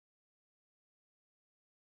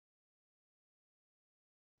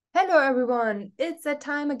Hello everyone, it's that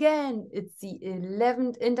time again. It's the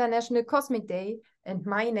 11th International Cosmic Day and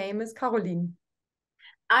my name is Carolin.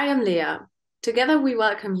 I am Leah. Together we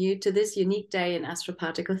welcome you to this unique day in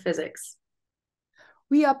astroparticle physics.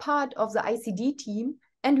 We are part of the ICD team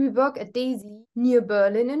and we work at DESY near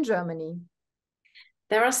Berlin in Germany.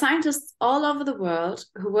 There are scientists all over the world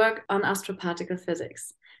who work on astroparticle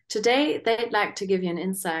physics. Today they'd like to give you an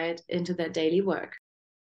insight into their daily work.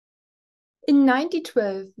 In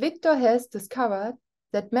 1912, Victor Hess discovered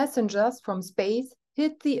that messengers from space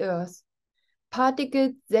hit the Earth,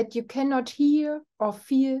 particles that you cannot hear or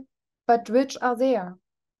feel, but which are there.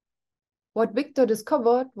 What Victor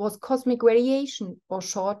discovered was cosmic radiation, or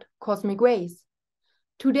short, cosmic rays.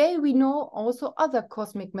 Today we know also other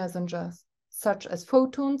cosmic messengers, such as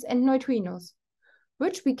photons and neutrinos,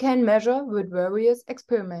 which we can measure with various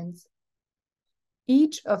experiments.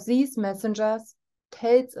 Each of these messengers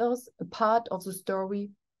tells us a part of the story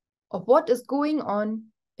of what is going on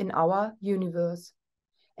in our universe.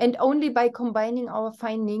 And only by combining our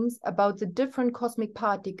findings about the different cosmic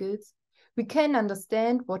particles, we can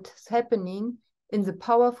understand what is happening in the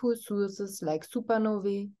powerful sources like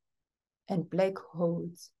supernovae and black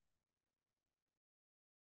holes.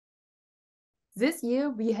 This year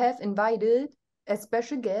we have invited a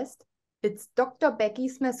special guest. It's Dr. Becky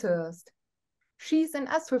Smethurst. She's an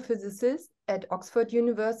astrophysicist at Oxford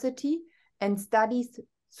University and studies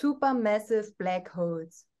supermassive black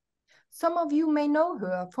holes. Some of you may know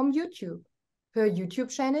her from YouTube. Her YouTube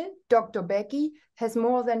channel, Dr. Becky, has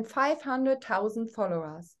more than 500,000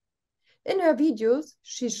 followers. In her videos,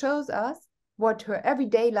 she shows us what her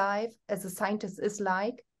everyday life as a scientist is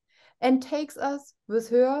like and takes us with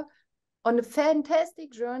her on a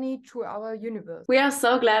fantastic journey through our universe. We are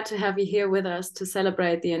so glad to have you here with us to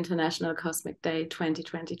celebrate the International Cosmic Day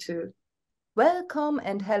 2022. Welcome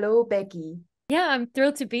and hello, Becky. Yeah, I'm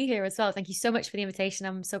thrilled to be here as well. Thank you so much for the invitation.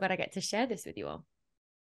 I'm so glad I get to share this with you all.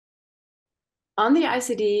 On the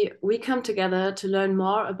ICD, we come together to learn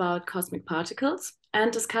more about cosmic particles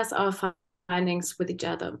and discuss our findings with each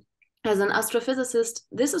other. As an astrophysicist,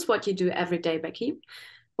 this is what you do every day, Becky.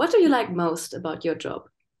 What do you like most about your job?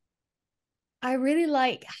 I really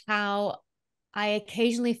like how I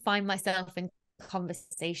occasionally find myself in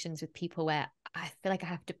conversations with people where I feel like I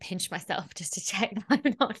have to pinch myself just to check that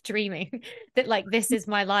I'm not dreaming, that like this is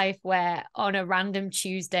my life, where on a random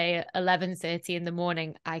Tuesday at 11:30 in the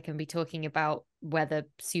morning, I can be talking about whether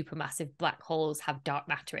supermassive black holes have dark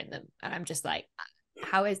matter in them. And I'm just like,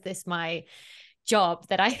 how is this my job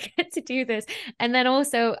that I get to do this? And then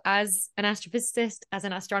also as an astrophysicist, as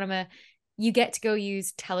an astronomer, you get to go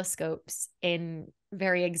use telescopes in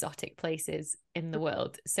very exotic places in the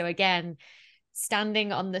world. So again,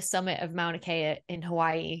 standing on the summit of Mauna Kea in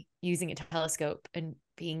Hawaii, using a telescope and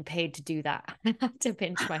being paid to do that, I had to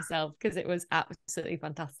pinch myself because it was absolutely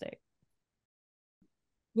fantastic.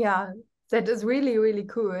 Yeah, that is really, really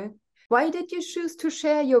cool. Why did you choose to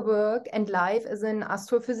share your work and life as an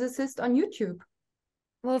astrophysicist on YouTube?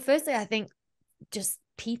 Well, firstly, I think just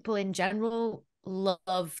people in general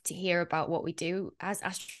love to hear about what we do as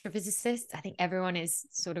astrophysicists. I think everyone is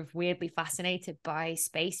sort of weirdly fascinated by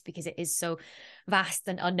space because it is so vast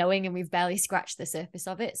and unknowing and we've barely scratched the surface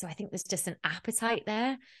of it. So I think there's just an appetite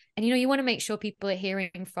there. And, you want to make sure people are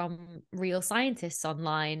hearing from real scientists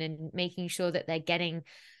online and making sure that they're getting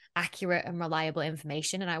accurate and reliable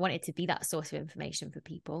information. And I want it to be that source of information for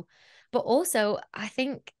people. But also, I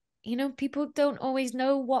think people don't always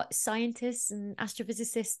know what scientists and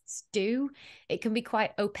astrophysicists do. It can be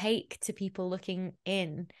quite opaque to people looking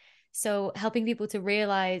in. So helping people to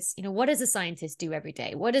realize, what does a scientist do every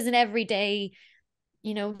day? What does an everyday,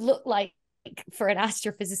 look like for an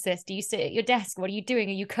astrophysicist? Do you sit at your desk? What are you doing?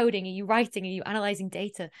 Are you coding? Are you writing? Are you analyzing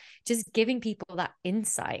data? Just giving people that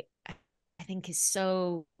insight, I think, is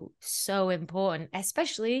so, so important,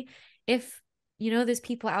 especially if there's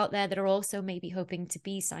people out there that are also maybe hoping to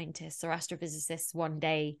be scientists or astrophysicists one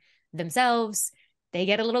day themselves. They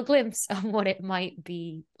get a little glimpse of what it might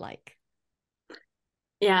be like.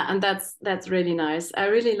 Yeah, and that's really nice. I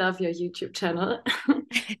really love your YouTube channel.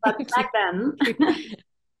 But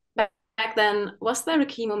back then, was there a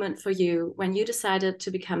key moment for you when you decided to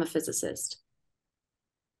become a physicist?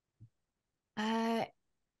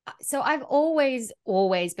 So I've always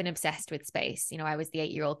been obsessed with space. I was the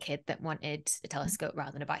 8-year-old kid that wanted a telescope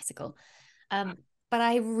rather than a bicycle. But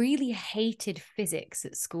I really hated physics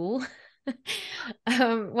at school.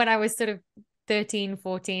 When I was sort of 13,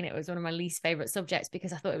 14, it was one of my least favorite subjects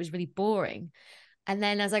because I thought it was really boring. And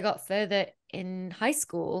then as I got further in high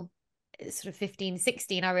school, sort of 15,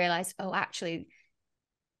 16, I realized, oh, actually,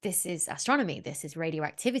 this is astronomy, this is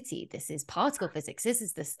radioactivity, this is particle physics, this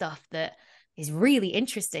is the stuff that is really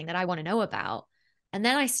interesting that I want to know about. And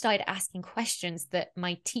then I started asking questions that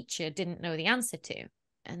my teacher didn't know the answer to.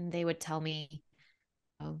 And they would tell me,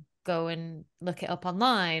 oh, go and look it up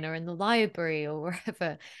online or in the library or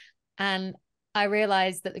wherever. And I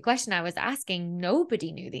realized that the question I was asking,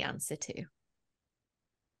 nobody knew the answer to.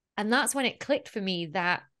 And that's when it clicked for me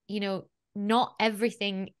that, not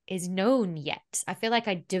everything is known yet. I feel like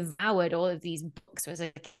I devoured all of these books as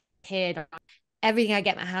a kid, everything I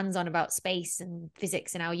get my hands on about space and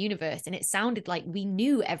physics in our universe. And it sounded like we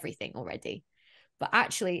knew everything already. But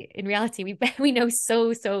actually, in reality, we know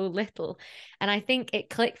so little. And I think it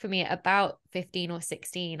clicked for me at about 15 or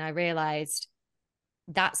 16. I realized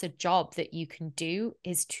that's a job that you can do,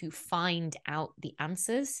 is to find out the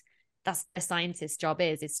answers. That's a scientist's job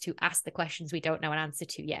is to ask the questions we don't know an answer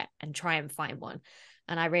to yet and try and find one.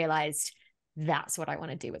 And I realized that's what I want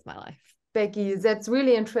to do with my life. Becky, that's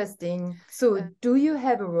really interesting. So do you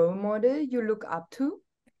have a role model you look up to?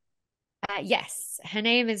 Yes, her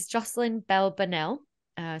name is Jocelyn Bell Burnell.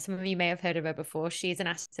 Some of you may have heard of her before. She's an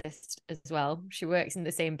astrophysicist as well. She works in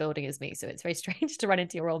the same building as me, so it's very strange to run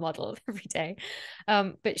into your role model every day.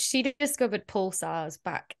 But she discovered pulsars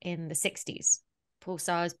back in the 60s.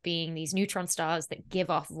 Pulsars being these neutron stars that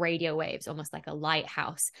give off radio waves, almost like a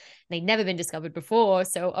lighthouse. They'd never been discovered before.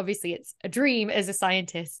 So obviously it's a dream as a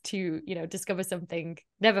scientist to, discover something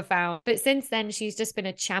never found. But since then, she's just been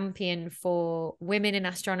a champion for women in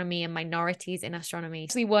astronomy and minorities in astronomy.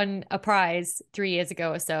 She won a prize 3 years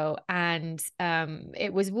ago or so, and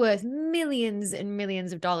it was worth millions and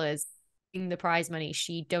millions of dollars. The prize money,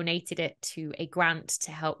 she donated it to a grant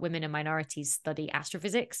to help women and minorities study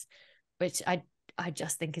astrophysics, which I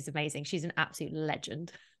just think is amazing. She's an absolute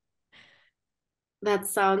legend. That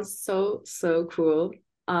sounds so cool.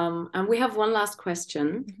 And we have one last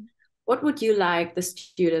question. Mm-hmm. What would you like the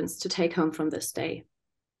students to take home from this day?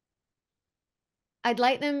 I'd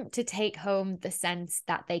like them to take home the sense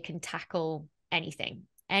that they can tackle anything,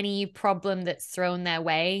 any problem that's thrown their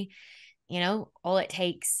way. All it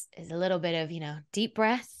takes is a little bit of, deep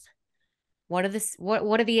breath. What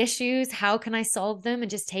are the issues? How can I solve them?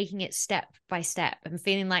 And just taking it step by step and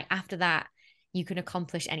feeling like after that, you can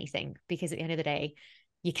accomplish anything, because at the end of the day,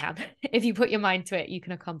 you can. If you put your mind to it, you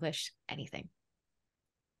can accomplish anything.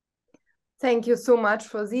 Thank you so much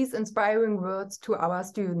for these inspiring words to our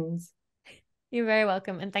students. You're very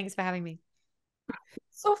welcome. And thanks for having me.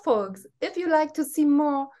 So folks, if you like to see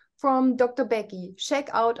more from Dr. Becky, check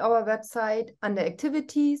out our website. Under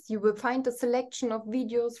activities, you will find a selection of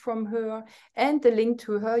videos from her and the link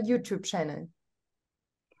to her YouTube channel.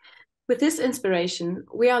 With this inspiration,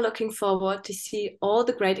 we are looking forward to see all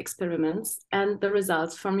the great experiments and the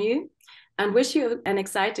results from you, and wish you an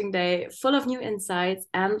exciting day full of new insights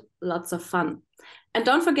and lots of fun. And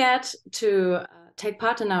don't forget to take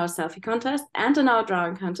part in our selfie contest and in our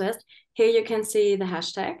drawing contest. Here you can see the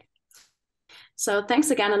hashtag. So thanks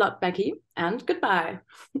again a lot, Becky, and goodbye.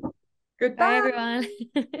 Goodbye, everyone.